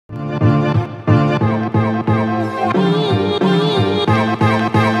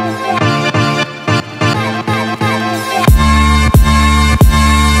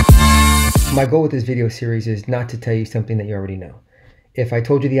My goal with this video series is not to tell you something that you already know. If I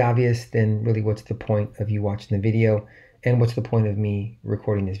told you the obvious, then really what's the point of you watching the video? And what's the point of me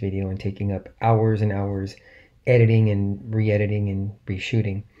recording this video and taking up hours and hours editing and re-editing and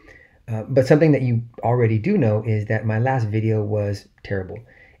reshooting? But something that you already do know is that my last video was terrible.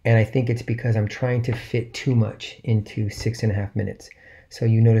 And I think it's because I'm trying to fit too much into 6.5 minutes. So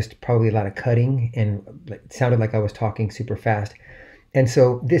you noticed probably a lot of cutting and it sounded like I was talking super fast. And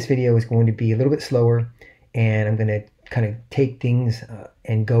so this video is going to be a little bit slower, and I'm going to kind of take things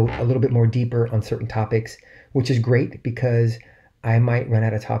and go a little bit more deeper on certain topics, which is great because I might run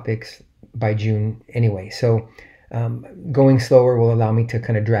out of topics by June anyway. So going slower will allow me to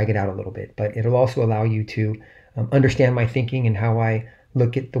kind of drag it out a little bit, but it'll also allow you to understand my thinking and how I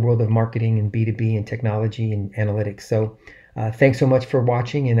look at the world of marketing and B2B and technology and analytics. So thanks so much for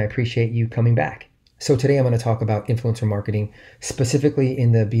watching, and I appreciate you coming back. So today I'm going to talk about influencer marketing, specifically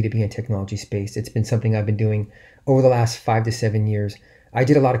in the B2B and technology space. It's been something I've been doing over the last 5 to 7 years. I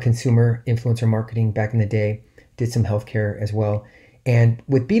did a lot of consumer influencer marketing back in the day, did some healthcare as well. And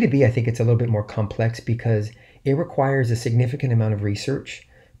with B2B, I think it's a little bit more complex because it requires a significant amount of research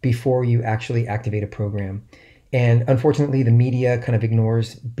before you actually activate a program. And unfortunately, the media kind of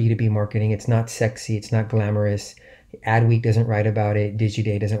ignores B2B marketing. It's not sexy, it's not glamorous. Adweek doesn't write about it,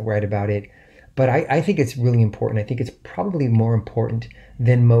 Digiday doesn't write about it. But I think it's really important. I think it's probably more important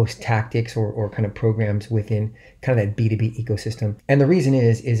than most tactics or kind of programs within kind of that B2B ecosystem. And the reason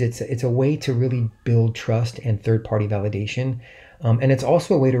is it's a way to really build trust and third-party validation. And it's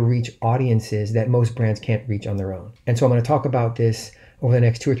also a way to reach audiences that most brands can't reach on their own. And so I'm going to talk about this over the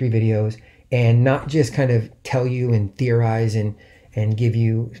next 2 or 3 videos, and not just kind of tell you and theorize and give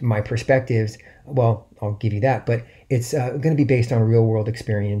you my perspectives. Well, I'll give you that, but it's going to be based on a real world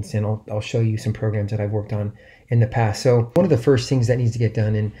experience, and I'll show you some programs that I've worked on in the past. So one of the first things that needs to get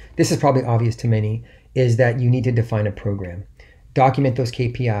done, and this is probably obvious to many, is that you need to define a program. Document those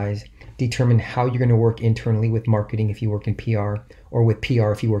KPIs, determine how you're going to work internally with marketing if you work in PR, or with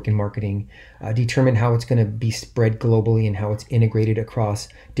PR if you work in marketing. Determine how it's going to be spread globally and how it's integrated across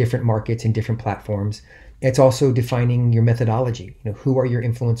different markets and different platforms. It's also defining your methodology. Who are your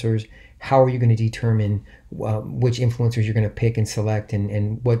influencers? How are you going to determine which influencers you're going to pick and select,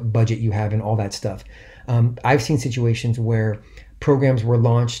 and what budget you have and all that stuff. I've seen situations where programs were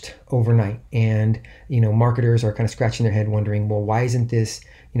launched overnight, and marketers are kind of scratching their head wondering, well, why isn't this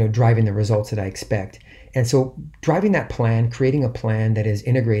driving the results that I expect? And so driving that plan, creating a plan that is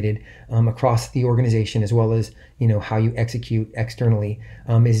integrated across the organization, as well as how you execute externally,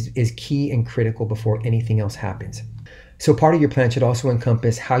 is key and critical before anything else happens. So part of your plan should also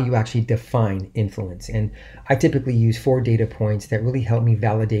encompass how you actually define influence. And I typically use 4 data points that really help me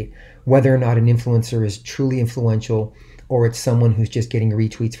validate whether or not an influencer is truly influential, or it's someone who's just getting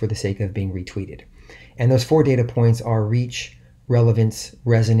retweets for the sake of being retweeted. And those 4 data points are reach, relevance,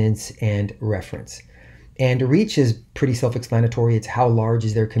 resonance, and reference. And reach is pretty self-explanatory. It's how large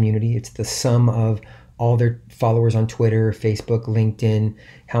is their community. It's the sum of all their followers on Twitter, Facebook, LinkedIn,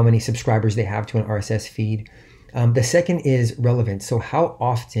 how many subscribers they have to an RSS feed. The second is relevance. So how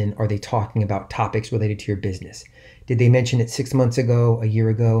often are they talking about topics related to your business? Did they mention it 6 months ago, a year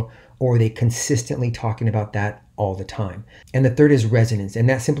ago, or are they consistently talking about that all the time? And the third is resonance. And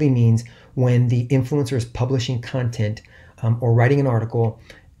that simply means when the influencer is publishing content or writing an article,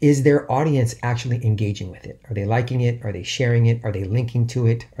 is their audience actually engaging with it? Are they liking it? Are they sharing it? Are they linking to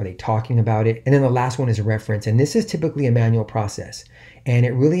it? Are they talking about it? And then the last one is reference. And this is typically a manual process. And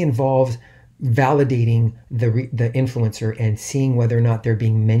it really involves validating the influencer and seeing whether or not they're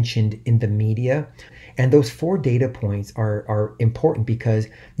being mentioned in the media. And those 4 data points are important because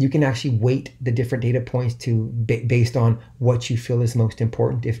you can actually weight the different data points based on what you feel is most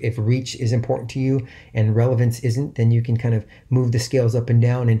important. If reach is important to you and relevance isn't, then you can kind of move the scales up and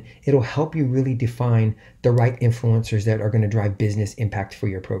down, and it'll help you really define the right influencers that are going to drive business impact for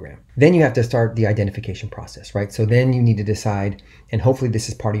your program. Then you have to start the identification process, right? So then you need to decide, and hopefully this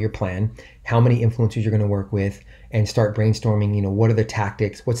is part of your plan, how many influencers you're going to work with, and start brainstorming, what are the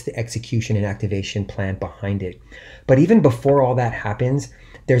tactics, what's the execution and activation plan behind it. But even before all that happens,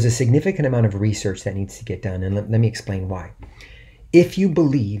 there's a significant amount of research that needs to get done, and let me explain why. If you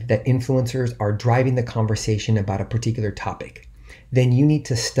believe that influencers are driving the conversation about a particular topic, then you need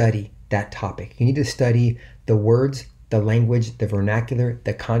to study that topic. You need to study the words, the language, the vernacular,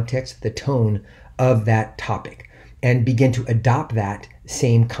 the context, the tone of that topic, and begin to adopt that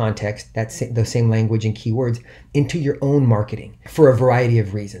same context, the same language and keywords into your own marketing for a variety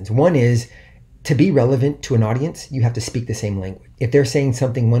of reasons. One is, to be relevant to an audience, you have to speak the same language. If they're saying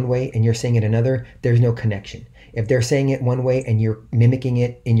something one way and you're saying it another, there's no connection. If they're saying it one way and you're mimicking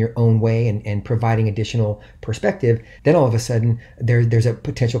it in your own way and providing additional perspective, then all of a sudden there's a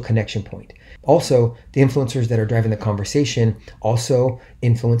potential connection point. Also, the influencers that are driving the conversation also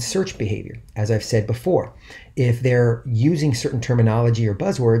influence search behavior. As I've said before, if they're using certain terminology or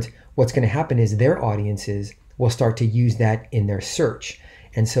buzzwords, what's going to happen is their audiences will start to use that in their search.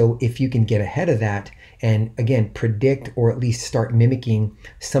 And so if you can get ahead of that and again, predict or at least start mimicking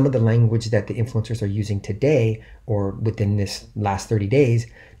some of the language that the influencers are using today or within this last 30 days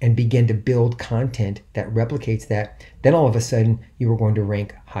and begin to build content that replicates that, then all of a sudden you are going to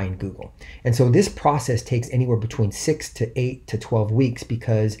rank high in Google. And so this process takes anywhere between 6 to 8 to 12 weeks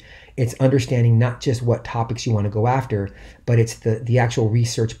because it's understanding not just what topics you want to go after, but it's the actual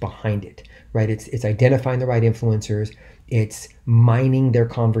research behind it, right? It's identifying the right influencers, it's mining their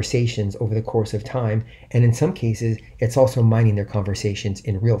conversations over the course of time, and in some cases, it's also mining their conversations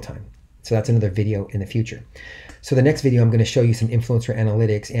in real time. So that's another video in the future. So the next video, I'm going to show you some influencer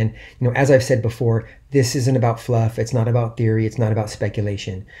analytics. And as I've said before, this isn't about fluff. It's not about theory. It's not about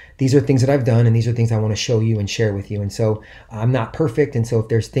speculation. These are things that I've done, and these are things I want to show you and share with you. And so I'm not perfect. And so if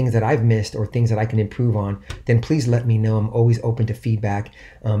there's things that I've missed or things that I can improve on, then please let me know. I'm always open to feedback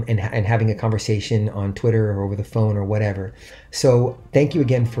and having a conversation on Twitter or over the phone or whatever. So thank you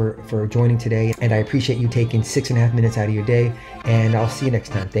again for joining today. And I appreciate you taking 6.5 minutes out of your day. And I'll see you next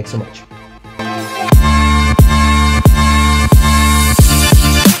time. Thanks so much.